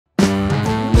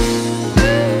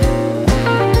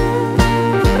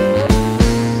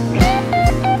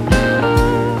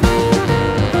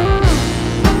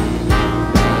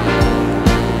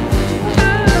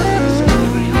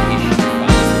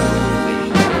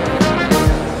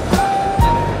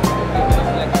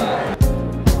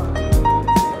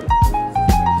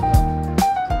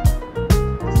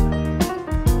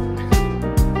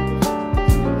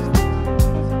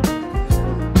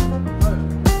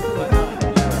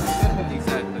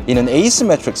In an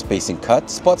asymmetric spacing cut,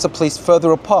 spots are placed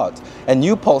further apart and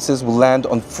new pulses will land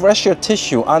on fresher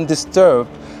tissue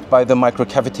undisturbed by the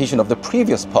microcavitation of the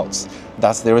previous pulse.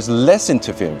 Thus, there is less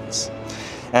interference.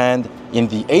 And in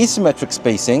the asymmetric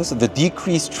spacings, the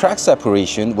decreased track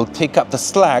separation will take up the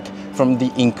slack from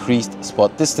the increased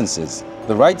spot distances.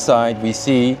 The right side, we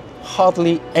see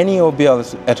hardly any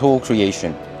OBL at all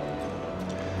creation.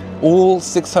 All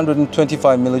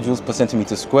 625 millijoules per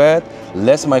centimeter squared,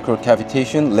 less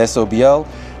microcavitation, less OBL,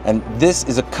 and this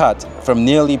is a cut from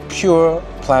nearly pure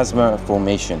plasma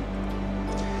formation.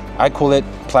 I call it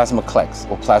plasma-klex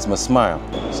or plasma-smile.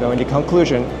 So in the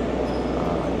conclusion,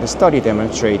 the study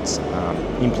demonstrates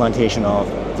implantation of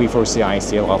V4C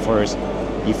ICL offers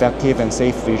effective and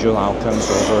safe visual outcomes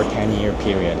over a 10-year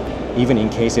period, even in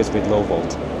cases with low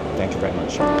volt. Thank you very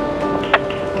much.